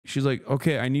She's like,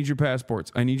 okay, I need your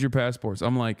passports. I need your passports.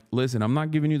 I'm like, listen, I'm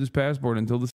not giving you this passport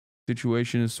until the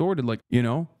situation is sorted. Like, you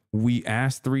know, we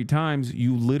asked 3 times.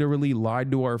 You literally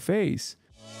lied to our face.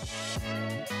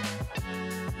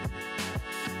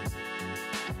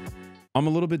 I'm a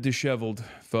little bit disheveled,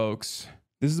 folks.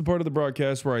 This is the part of the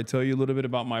broadcast where I tell you a little bit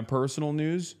about my personal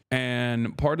news.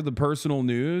 And part of the personal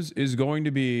news is going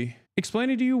to be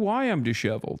explaining to you why I'm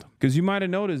disheveled. Because you might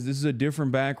have noticed this is a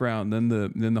different background than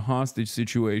the hostage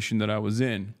situation that I was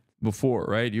in before,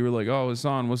 right? You were like, oh,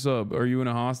 Hasan, what's up? Are you in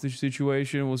a hostage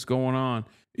situation? What's going on?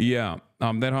 Yeah,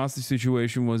 that hostage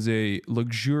situation was a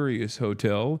luxurious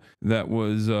hotel that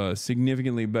was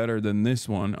significantly better than this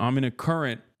one. I'm in a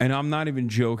current, and I'm not even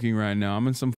joking right now. I'm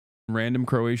in some random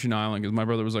Croatian island because my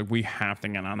brother was like, we have to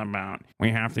get on the boat.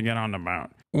 We have to get on the boat.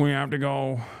 We have to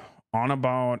go on a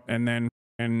boat and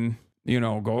then, you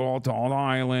know, go all to all the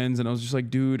islands. And I was just like,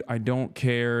 dude, I don't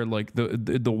care. Like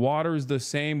the water is the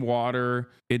same water.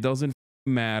 It doesn't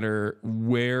matter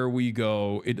where we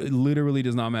go. It literally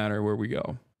does not matter where we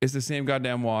go. It's the same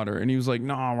goddamn water. And he was like,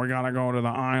 no, we gotta go to the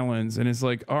islands. And it's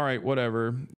like, all right,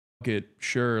 whatever. Fuck it,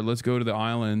 sure, let's go to the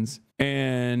islands.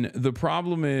 And the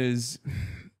problem is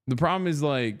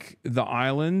like the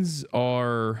islands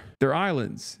they're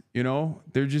islands, you know,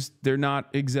 they're not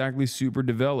exactly super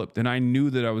developed. And I knew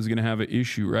that I was gonna have an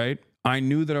issue, right? I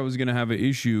knew that I was gonna have an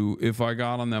issue if I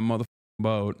got on that motherfucking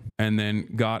boat and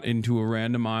then got into a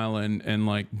random island and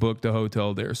like booked a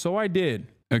hotel there. So I did.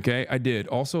 Okay, I did.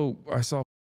 Also, I saw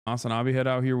HasanAbi head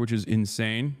out here, which is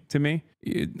insane to me.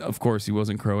 Of course, he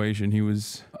wasn't Croatian. He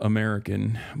was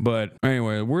American. But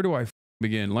anyway, where do I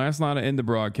begin? Last night I end the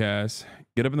broadcast,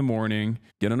 get up in the morning,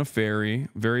 get on a ferry.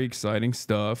 Very exciting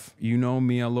stuff. You know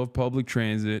me, I love public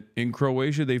transit. In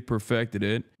Croatia, they've perfected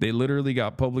it. They literally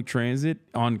got public transit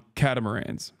on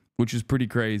catamarans, which is pretty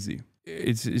crazy.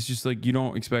 It's just like you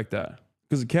don't expect that.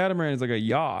 Because a catamaran is like a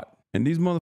yacht. And these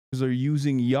motherfuckers are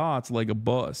using yachts like a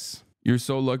bus. You're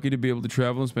so lucky to be able to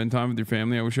travel and spend time with your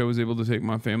family. I wish I was able to take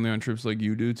my family on trips like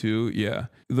you do too. Yeah.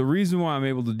 The reason why I'm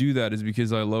able to do that is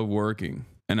because I love working.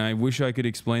 And I wish I could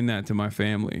explain that to my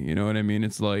family. You know what I mean?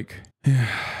 It's like,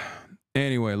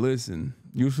 anyway, listen,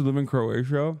 you used to live in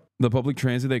Croatia. The public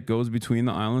transit that goes between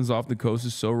the islands off the coast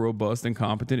is so robust and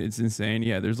competent. It's insane.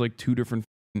 Yeah, there's like two different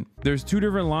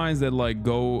lines that like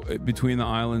go between the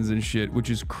islands and shit, which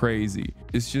is crazy.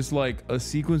 It's just like a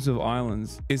sequence of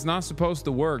islands. It's not supposed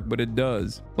to work, but it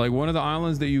does. Like one of the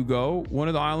islands that you go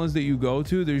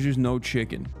to, there's just no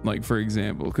chicken, like for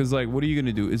example, because like what are you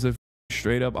gonna do? It's a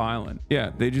straight up island.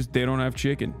 Yeah, they don't have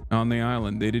chicken on the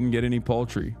island. They didn't get any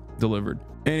poultry delivered.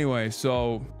 Anyway,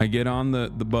 so I get on the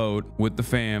boat with the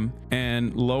fam,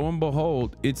 and lo and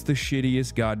behold, it's the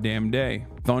shittiest goddamn day.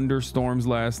 Thunderstorms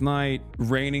last night,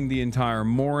 raining the entire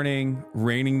morning,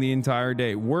 raining the entire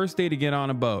day. Worst day to get on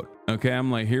a boat. Okay,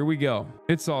 I'm like, here we go.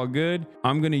 It's all good.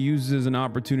 I'm gonna use this as an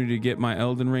opportunity to get my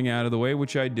Elden Ring out of the way,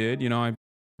 which I did. You know, I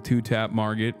 2-tap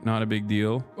Margit, not a big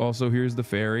deal. Also, here's the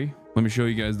ferry. Let me show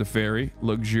you guys the ferry.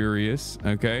 Luxurious,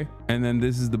 okay? And then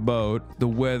this is the boat. The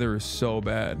weather is so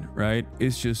bad, right?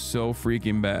 It's just so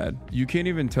freaking bad. You can't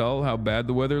even tell how bad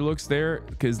the weather looks there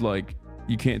because like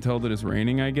you can't tell that it's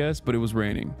raining, I guess, but it was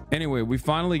raining. Anyway, we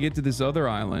finally get to this other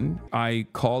island. I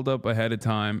called up ahead of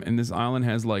time, and this island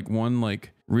has like one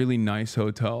like really nice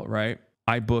hotel, right?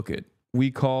 I book it.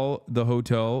 We call the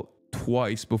hotel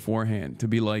twice beforehand to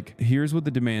be like, here's what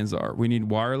the demands are. We need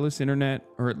wireless internet,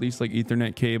 or at least like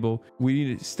Ethernet cable. We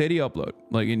need a steady upload.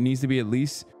 Like it needs to be at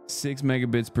least 6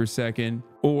 megabits per second,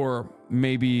 or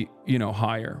maybe, you know,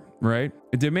 higher, right?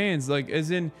 It demands like,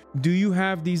 as in, do you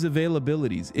have these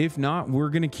availabilities? If not, we're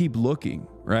gonna keep looking,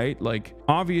 right? Like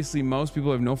obviously most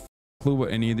people have no clue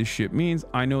what any of this shit means.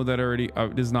 I know that already.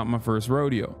 This is not my first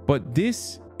rodeo, but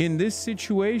in this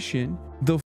situation,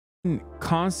 the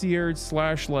concierge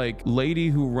slash like lady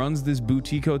who runs this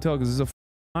boutique hotel, because it's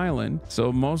a island,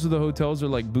 so most of the hotels are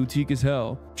like boutique as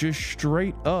hell, just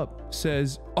straight up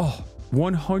says, oh,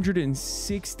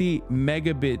 160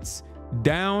 megabits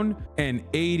down and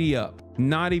 80 up.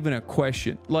 Not even a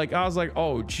question. Like I was like,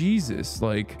 oh Jesus,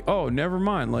 like, oh never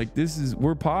mind, like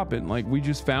we're popping. Like we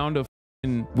just found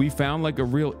we found like a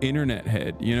real internet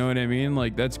head, you know what I mean?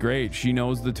 Like that's great. She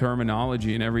knows the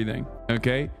terminology and everything.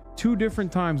 Okay, 2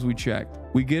 different times we checked.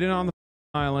 We get in on the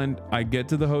island. I get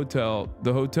to the hotel.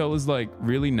 The hotel is like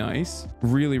really nice,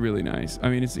 really nice. I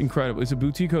mean, it's incredible. It's a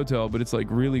boutique hotel, but it's like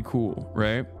really cool,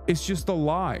 right? It's just a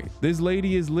lie. This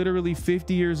lady is literally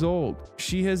 50 years old.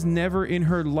 She has never in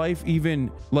her life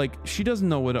even, like, she doesn't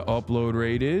know what an upload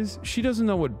rate is. She doesn't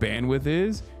know what bandwidth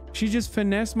is. She just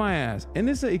finessed my ass. And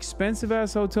this is an expensive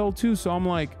ass hotel too. So I'm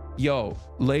like, Yo,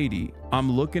 lady,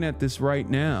 I'm looking at this right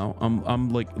now. I'm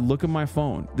like, look at my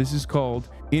phone. This is called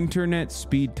internet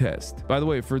speed test. By the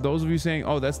way, for those of you saying,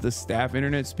 oh, that's the staff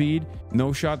internet speed,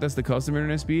 no shot, that's the custom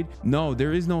internet speed. No,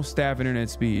 there is no staff internet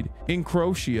speed in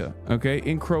Croatia. Okay,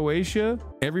 in Croatia,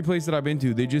 every place that I've been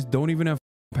to, they just don't even have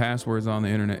passwords on the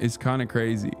internet. It's kind of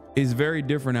crazy. It's very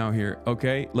different out here.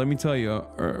 Okay, let me tell you.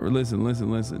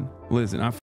 Listen.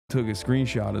 I took a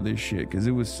screenshot of this shit because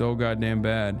it was so goddamn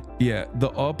bad. Yeah, the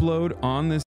upload on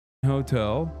this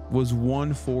hotel was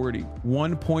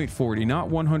 1.40, not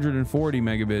 140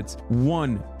 megabits,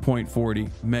 1.40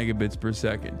 megabits per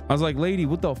second. I was like, lady,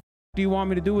 what the do you want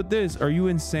me to do with this? Are you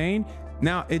insane?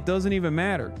 Now it doesn't even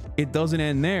matter. It doesn't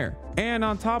end there. And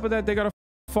on top of that, they got a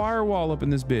firewall up in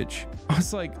this bitch. I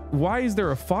was like, why is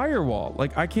there a firewall?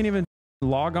 Like, I can't even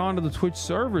log on to the Twitch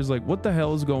servers. Like, what the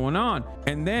hell is going on?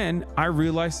 And then I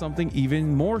realized something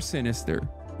even more sinister.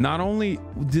 Not only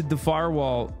did the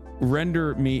firewall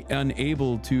render me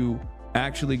unable to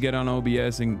actually get on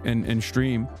OBS and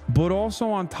stream, but also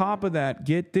on top of that,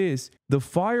 get this, the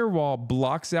firewall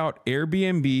blocks out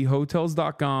Airbnb,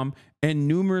 hotels.com, and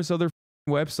numerous other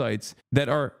websites that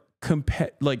are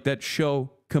that show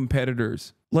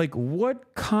competitors. Like,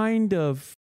 what kind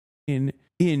of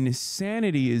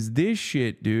insanity is this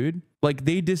shit, dude? Like,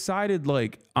 they decided,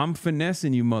 like, I'm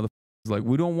finessing you motherfuckers. Like,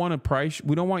 we don't want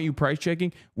you price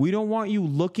checking. We don't want you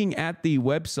looking at the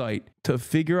website to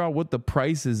figure out what the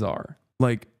prices are.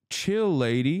 Like, chill,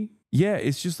 lady. Yeah,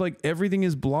 it's just like everything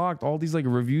is blocked. All these like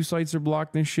review sites are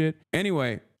blocked and shit.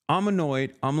 Anyway, I'm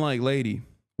annoyed. I'm like, lady,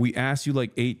 we asked you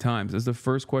like 8 times. That's the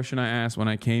first question I asked when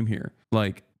I came here.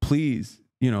 Like, please,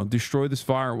 destroy this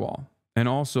firewall. And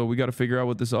also, we got to figure out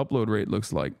what this upload rate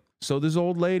looks like. So this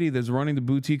old lady that's running the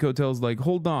boutique hotel's like,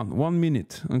 hold on 1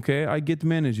 minute. Okay, I get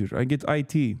manager. I get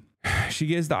IT. She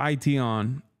gets the IT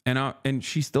on, and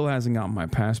she still hasn't gotten my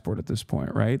passport at this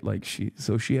point, right? Like, she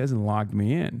hasn't logged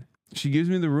me in. She gives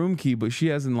me the room key, but she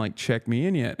hasn't like checked me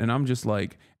in yet. And I'm just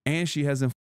like, and she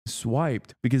hasn't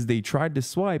swiped because they tried to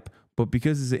swipe, but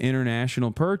because it's an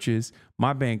international purchase,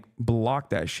 my bank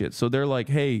blocked that shit. So they're like,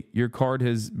 hey, your card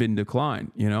has been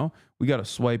declined. We got to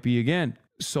swipe you again.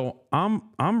 So I'm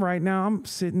right now, I'm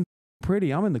sitting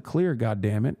pretty. I'm in the clear,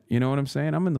 goddammit. You know what I'm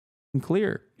saying? I'm in the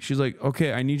clear. She's like,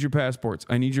 okay, I need your passports.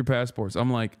 I need your passports.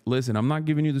 I'm like, listen, I'm not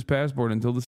giving you this passport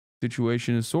until the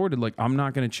situation is sorted. Like, I'm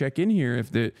not going to check in here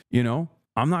if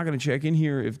I'm not going to check in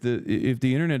here if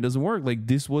the internet doesn't work. Like,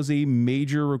 this was a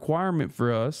major requirement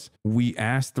for us. We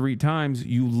asked 3 times.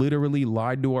 You literally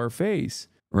lied to our face,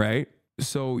 right?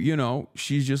 So,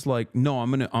 she's just like, no,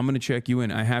 I'm going to check you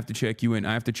in. I have to check you in.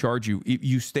 I have to charge you. If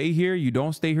you stay here, you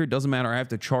don't stay here, it doesn't matter. I have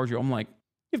to charge you. I'm like,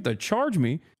 you have to charge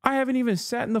me? I haven't even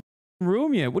sat in the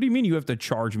room yet. What do you mean you have to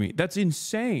charge me? That's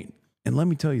insane. And let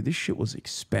me tell you, this shit was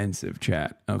expensive,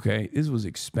 chat. Okay, this was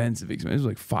expensive. It was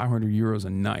like 500 euros a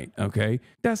night. Okay,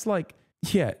 that's like,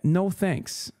 yeah, no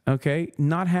thanks. Okay,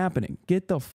 not happening. Get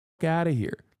the fuck out of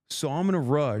here. So I'm gonna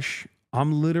rush.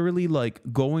 I'm literally like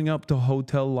going up to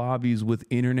hotel lobbies with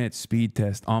internet speed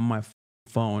test on my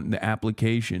phone, the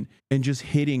application, and just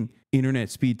hitting internet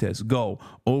speed test, go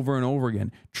over and over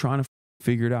again, trying to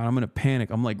figure it out. I'm gonna panic.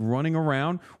 I'm like running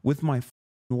around with my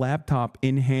laptop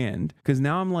in hand because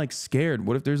now I'm like scared.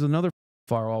 What if there's another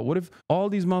firewall? What if all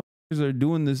these motherfuckers are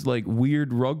doing this like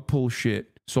weird rug pull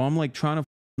shit? So I'm like trying to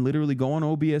literally go on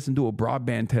OBS and do a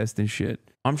broadband test and shit.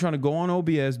 I'm trying to go on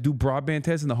OBS, do broadband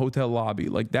tests in the hotel lobby.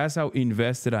 Like, that's how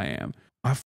invested I am.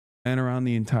 I ran around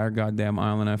the entire goddamn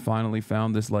island. I finally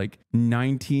found this like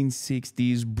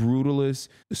 1960s brutalist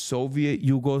Soviet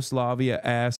Yugoslavia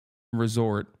ass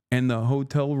resort. And the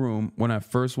hotel room, when I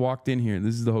first walked in here,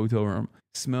 this is the hotel room,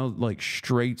 smelled like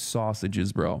straight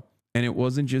sausages, bro. And it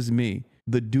wasn't just me.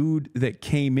 The dude that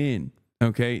came in,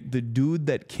 okay? The dude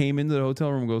that came into the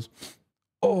hotel room goes,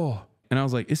 oh. And I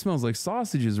was like, it smells like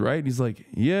sausages, right? He's like,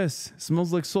 yes, it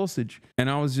smells like sausage. And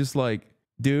I was just like,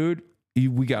 dude,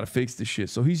 we got to fix this shit.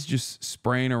 So he's just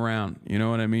spraying around. You know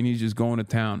what I mean? He's just going to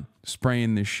town,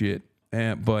 spraying this shit.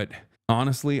 But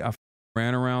honestly, I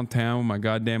ran around town with my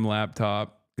goddamn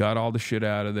laptop, got all the shit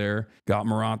out of there, got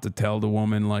Marat to tell the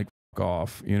woman, like, fuck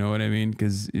off. You know what I mean?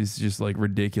 Because it's just like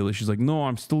ridiculous. She's like, no,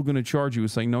 I'm still going to charge you.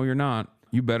 It's like, no, you're not.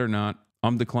 You better not.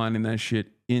 I'm declining that shit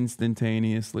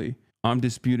instantaneously. I'm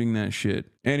disputing that shit.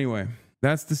 Anyway,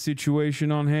 that's the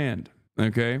situation on hand.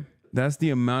 Okay? That's the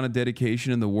amount of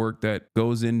dedication and the work that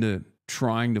goes into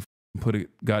trying to put a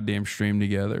goddamn stream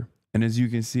together. And as you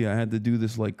can see, I had to do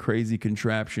this like crazy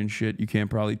contraption shit. You can't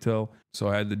probably tell. So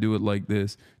I had to do it like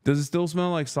this. Does it still smell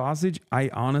like sausage?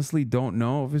 I honestly don't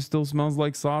know if it still smells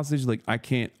like sausage. Like, I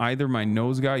can't, either my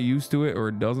nose got used to it or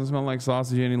it doesn't smell like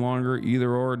sausage any longer.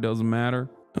 Either or, it doesn't matter.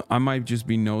 I might just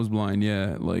be nose blind.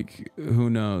 Yeah, like who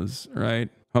knows, right?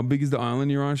 How big is the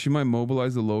island you're on? She might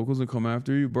mobilize the locals and come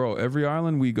after you. Bro, every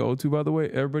island we go to, by the way,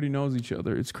 everybody knows each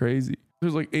other. It's crazy.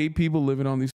 There's like 8 people living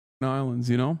on these islands,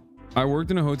 you know? I worked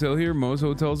in a hotel here. Most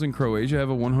hotels in Croatia have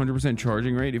a 100%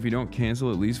 charging rate if you don't cancel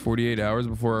at least 48 hours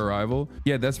before arrival.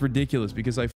 Yeah, that's ridiculous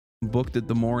because I booked it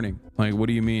the morning. Like, what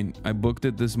do you mean? I booked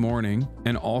it this morning,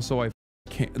 and also I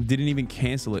didn't even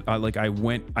cancel it. I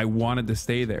wanted to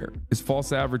stay there. It's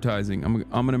false advertising.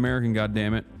 I'm an American,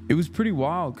 goddammit. It was pretty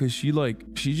wild because she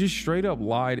just straight up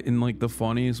lied in like the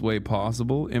funniest way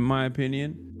possible, in my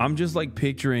opinion. I'm just like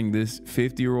picturing this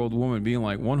 50-year-old woman being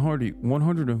like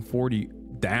 140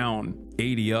 down,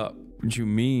 80 up. What you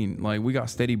mean? Like, we got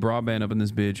steady broadband up in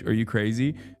this bitch. Are you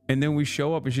crazy? And then we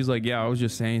show up and she's like, yeah, I was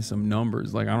just saying some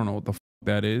numbers. Like, I don't know what the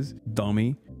that is,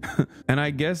 dummy. And I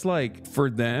guess like for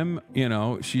them, you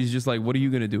know, she's just like, what are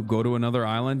you gonna do, go to another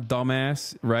island,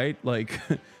 dumbass, right? Like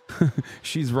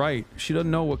she's right. She doesn't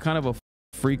know what kind of a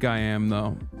freak I am,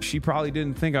 though. She probably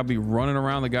didn't think I'd be running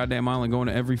around the goddamn island going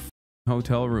to every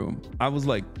hotel room. I was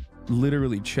like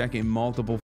literally checking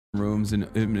multiple rooms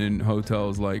in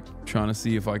hotels, like trying to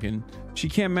see if I can. She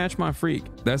can't match my freak.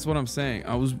 That's what I'm saying.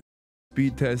 I was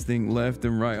speed testing left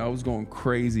and right. I was going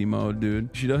crazy mode, dude.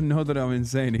 She doesn't know that I'm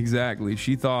insane. Exactly.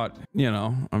 She thought, you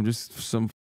know, I'm just some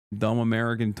dumb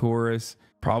American tourist,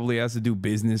 probably has to do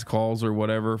business calls or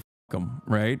whatever. F them,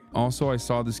 right? Also, I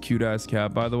saw this cute ass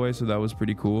cat, by the way, so that was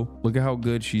pretty cool. Look at how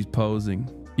good she's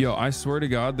posing. Yo, I swear to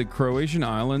God, the Croatian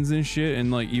islands and shit,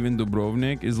 and like even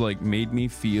Dubrovnik is like made me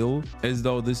feel as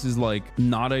though this is like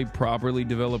not a properly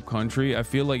developed country. I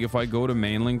feel like if I go to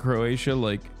mainland Croatia,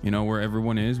 like, you know, where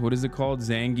everyone is, what is it called?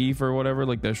 Zangief or whatever,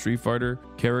 like that Street Fighter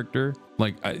character.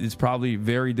 Like, it's probably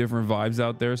very different vibes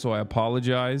out there. So I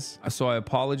apologize. I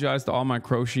apologize to all my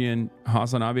Croatian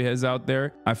HasanAbi heads out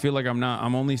there. I feel like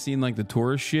I'm only seeing like the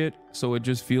tourist shit. So it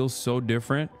just feels so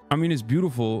different. I mean, it's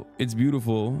beautiful. It's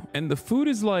beautiful. And the food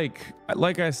is like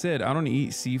I said, I don't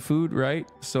eat seafood, right?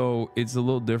 So it's a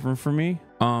little different for me.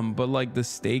 But like the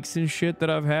steaks and shit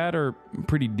that I've had are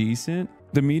pretty decent.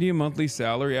 The median monthly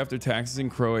salary after taxes in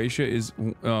Croatia is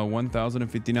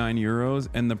 1,059 euros,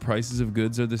 and the prices of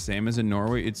goods are the same as in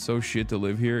Norway. It's so shit to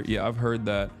live here. Yeah, I've heard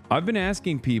that. I've been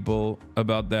asking people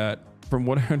about that. From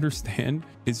what I understand,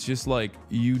 it's just like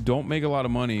you don't make a lot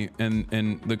of money,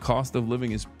 and the cost of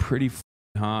living is pretty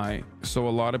high. So a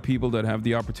lot of people that have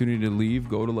the opportunity to leave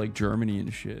go to like Germany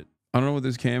and shit. I don't know what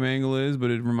this cam angle is,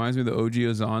 but it reminds me of the OG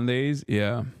Hasan days.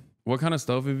 Yeah. What kind of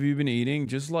stuff have you been eating?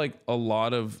 Just like a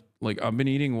lot of, like, I've been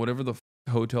eating whatever the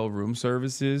hotel room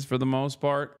service is for the most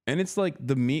part. And it's like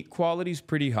the meat quality is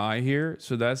pretty high here.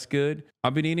 So that's good.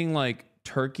 I've been eating like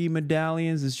turkey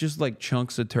medallions. It's just like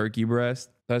chunks of turkey breast.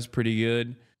 That's pretty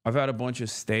good. I've had a bunch of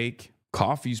steak.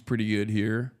 Coffee's pretty good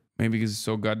here. Maybe because it's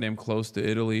so goddamn close to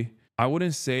Italy. I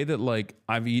wouldn't say that like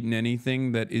I've eaten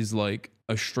anything that is like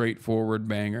a straightforward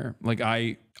banger. Like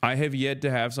I have yet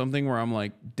to have something where I'm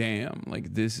like, damn,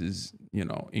 like this is, you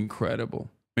know, incredible.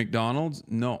 McDonald's?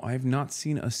 No, I have not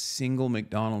seen a single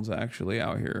McDonald's actually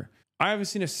out here. I haven't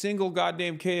seen a single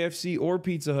goddamn KFC or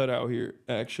Pizza Hut out here,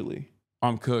 actually.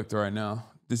 I'm cooked right now.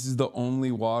 This is the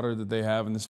only water that they have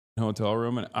in this hotel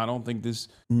room, and I don't think this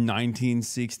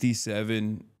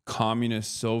 1967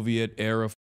 communist Soviet era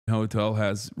hotel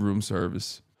has room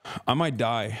service. I might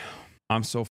die. I'm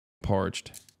so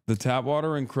parched. The tap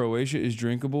water in Croatia is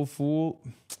drinkable, fool.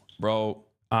 Bro,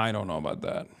 I don't know about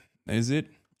that. Is it?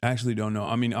 Actually don't know.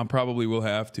 I mean, I probably will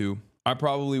have to. I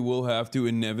probably will have to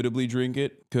inevitably drink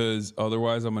it because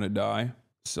otherwise I'm going to die.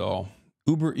 So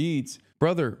Uber Eats,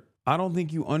 brother, I don't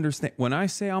think you understand. When I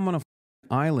say I'm on a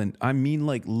island, I mean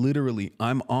like literally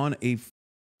I'm on a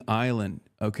island.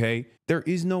 Okay. There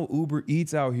is no Uber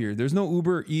Eats out here. There's no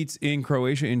Uber Eats in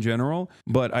Croatia in general,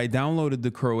 but I downloaded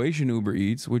the Croatian Uber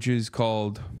Eats, which is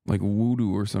called like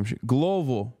Voodoo or some shit.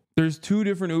 Glovo. There's 2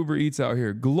 different Uber Eats out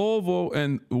here, Glovo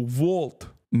and Volt.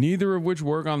 Neither of which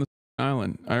work on the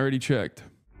island. I already checked.